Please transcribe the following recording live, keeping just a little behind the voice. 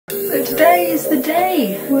So today is the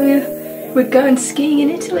day. We're going skiing in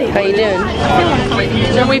Italy. How you doing?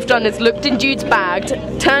 What we've done is looked in Jude's bag,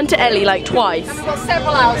 turned to Ellie like twice. We've got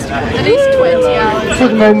several hours to come, at least 20 hours. So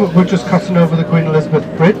at the moment we're just crossing over the Queen Elizabeth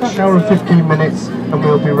Bridge, an hour and 15 minutes, and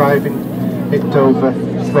we'll be arriving at Dover,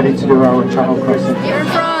 ready to do our channel crossing. You're in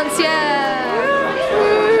France, yeah!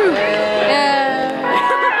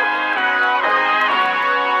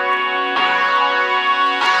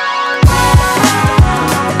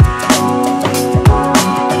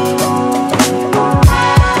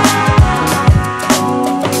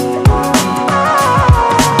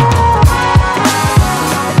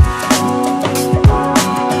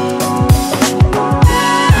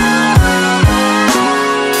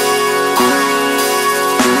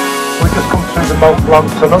 Mont Blanc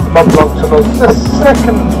tunnel. The Mont Blanc tunnel is the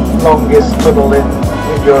second longest tunnel in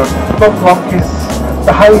Europe. Mont Blanc is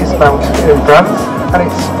the highest mountain in France and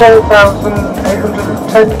it's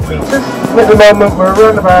 4,810 metres. At the moment we're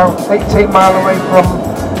around about 18 miles away from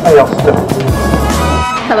Aosta.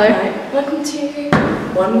 Hello. Welcome to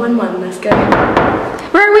 111, let's go.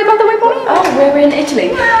 Where are we, by the way, Bonnie? Oh, we're in Italy.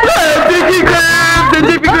 MTV Cribs!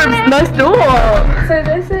 MTV Cribs! Nice door! So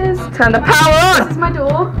this is... Turn the power on! This is my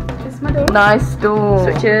door. Nice door.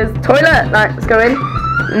 Switches. Toilet. Right, let's go in.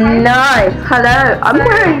 Nice. Hello. I'm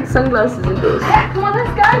wearing sunglasses indoors. Come on, let's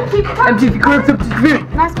go. Keep it going. MTV Cribs.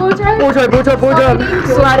 Nice wardrobe. Wardrobe.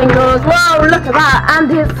 Sliding doors. Whoa, look at that. And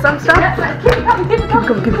here's some stuff. Keep it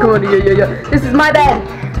coming. Keep it coming. Yeah. This is my bed.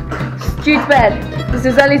 Jude's bed. This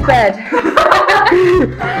is Ellie's bed.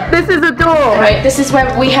 This is a door. Right, this is where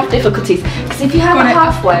we have difficulties. Because if you have it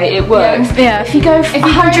halfway, it works. Yeah. If you go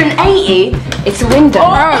 180, it's a window.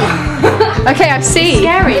 Oh. Okay, I see.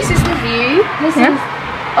 Scary. This is the view. This is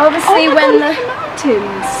obviously when the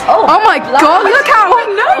mountains. Oh my God! Look how I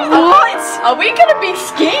know. What? Are we gonna be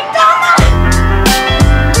skiing down there?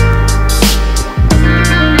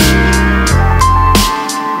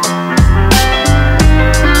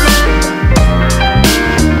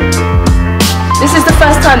 This is the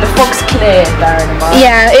first time the fog's cleared, bearing in mind.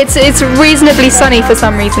 Yeah, it's reasonably sunny for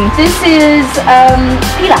some reason. This is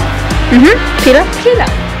Pila.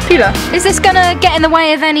 Pila. Is this gonna get in the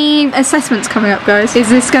way of any assessments coming up, guys? Is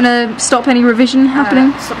this gonna stop any revision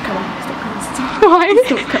happening? Stop coming. Why?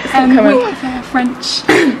 Stop coming. We have French.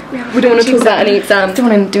 We don't want to talk about any exams. Don't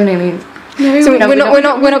want to do any. No, so we're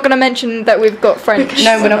not going to mention that we've got French.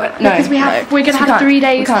 No, we're not. No, because we're going to have 3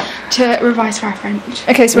 days to revise for our French.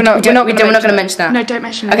 Okay, so we're not going to mention that. No, don't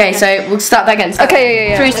mention that. Okay, so we'll start that again. Okay,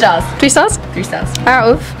 yeah. 3 stars. 3 stars? 3 stars. Out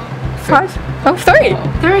of 5? Oh, 3.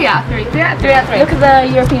 3 out of 3. 3 out of 3. Look at the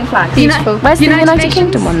European flag. Beautiful. Where's the United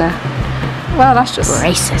Kingdom one there? Well, that's just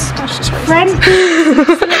racist. That's just racist. French.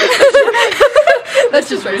 That's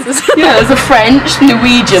just racist. Yeah, there's a French,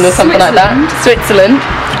 Norwegian or something like that. Switzerland.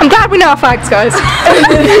 I'm glad we know our flags, guys. The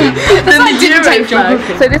Euro flag.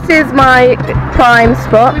 So this is my prime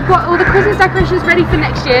spot. We've got all the Christmas decorations ready for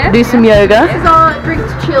next year. Do some yoga. This is our drink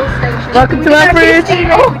to chill station. Welcome to our fridge. We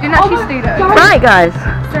didn't actually see that. Right, guys.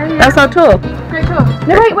 So, yeah. That's our tour. Great tour.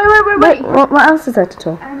 No, wait. What else is there to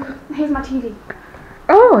tour? Here's my TV.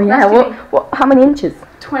 Oh, yeah. What? How many inches?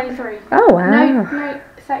 23. Oh, wow. No,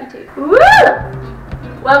 32. Woo!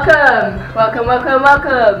 Welcome.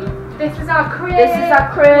 This is our crib. This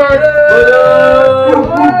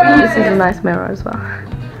is a nice mirror as well.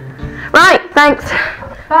 Right, thanks.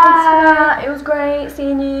 Bye. It was great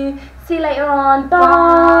seeing you. See you later on.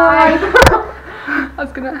 Bye. I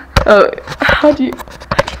was gonna. Oh, how do you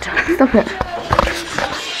stop it?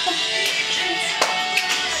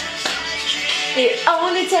 It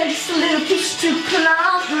only takes a little push to pull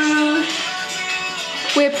out through.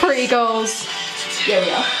 We're pretty girls. Yeah,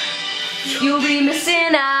 we are. You'll be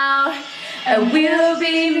missing out, and we'll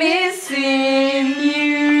be missing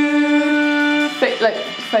you. Fade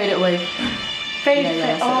it away.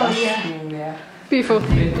 Fade. Oh, yeah. Beautiful.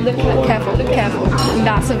 Look careful.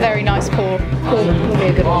 That's a very nice pour. Pour me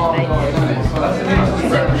a good one, mate.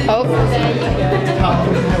 Oh.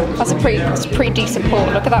 That's a pretty decent pour.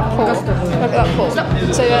 Look at that pour.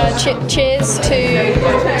 So cheers to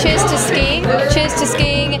skiing. Cheers to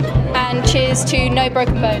skiing, and cheers to no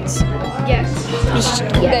broken bones. Yes.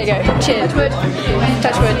 There you go. Cheers.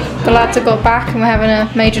 Touch wood. The lads have got back, and we're having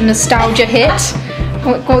a major nostalgia hit.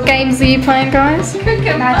 What games are you playing, guys?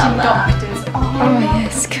 Imagine Doctors. Oh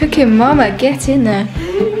yes, Cooking Mama, get in there.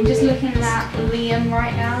 I'm just looking at Liam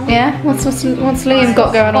right now. Yeah? What's Liam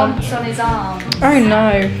got going on? Bumps on his arm. Oh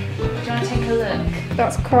no. Do you want to take a look?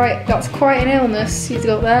 That's quite an illness he's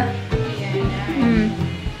got there.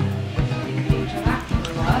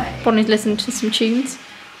 Bonnie's listening to some tunes.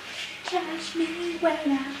 Touch me when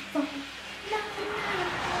I fall.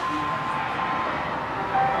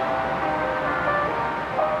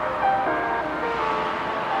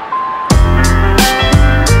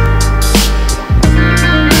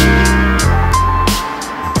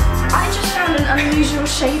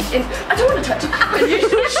 thinking, I don't want to touch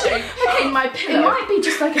it. Okay, my pillow. It might be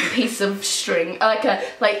just like a piece of string, like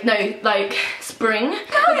spring.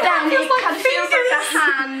 But then it kind of feels like a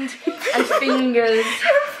hand and fingers.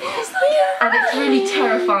 And it's really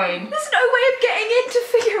terrifying. There's no way of getting in to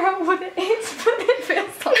figure out what it is, but it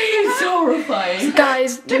feels like it's horrifying.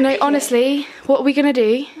 Guys, no, honestly, what are we gonna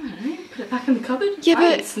do? Put it back in the cupboard. Yeah, I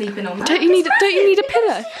but ain't sleeping on that. Don't you need a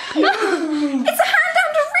pillow? it's a hand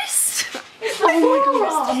and a wrist. It's the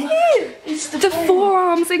forearm. It's The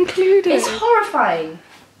forearms included. It's horrifying.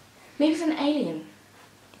 Maybe it's an alien.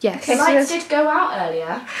 Yes. The lights did go out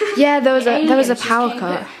earlier. Yeah, there was a Aliens power just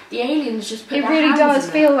cut. The aliens just put It their really hands does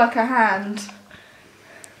in feel like a hand.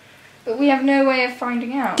 But we have no way of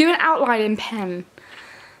finding out. Do an outline in pen.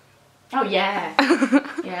 Oh yeah.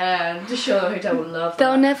 Yeah, I'm just sure the hotel will love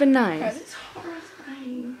They'll that. never know. It's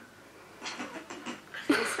horrifying.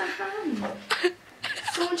 It's a hand.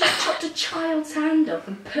 Someone just chopped a child's hand off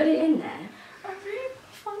and put it in there.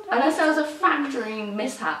 Unless there was a factory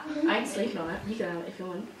mishap. I ain't sleeping on it. You can have it if you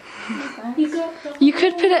want. You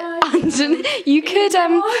could put it under. You could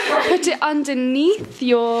put it underneath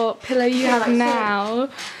your pillow you have now,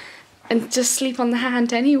 and just sleep on the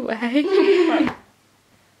hand anyway.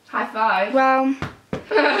 High five. Well.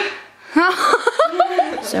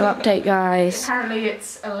 So update, guys. Apparently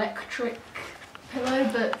it's electric pillow,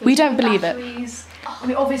 but We don't believe it. batteries,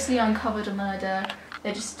 we obviously uncovered a murder.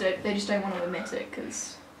 They just don't want to admit it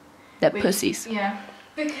because They're pussies. Yeah.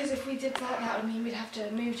 Because if we did that would mean we'd have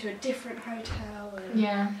to move to a different hotel. And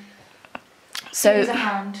Yeah. So It is a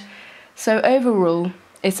hand. So overall,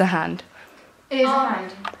 it's a hand. It is a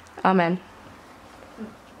hand. Amen.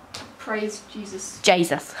 Praise Jesus.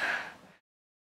 Jesus.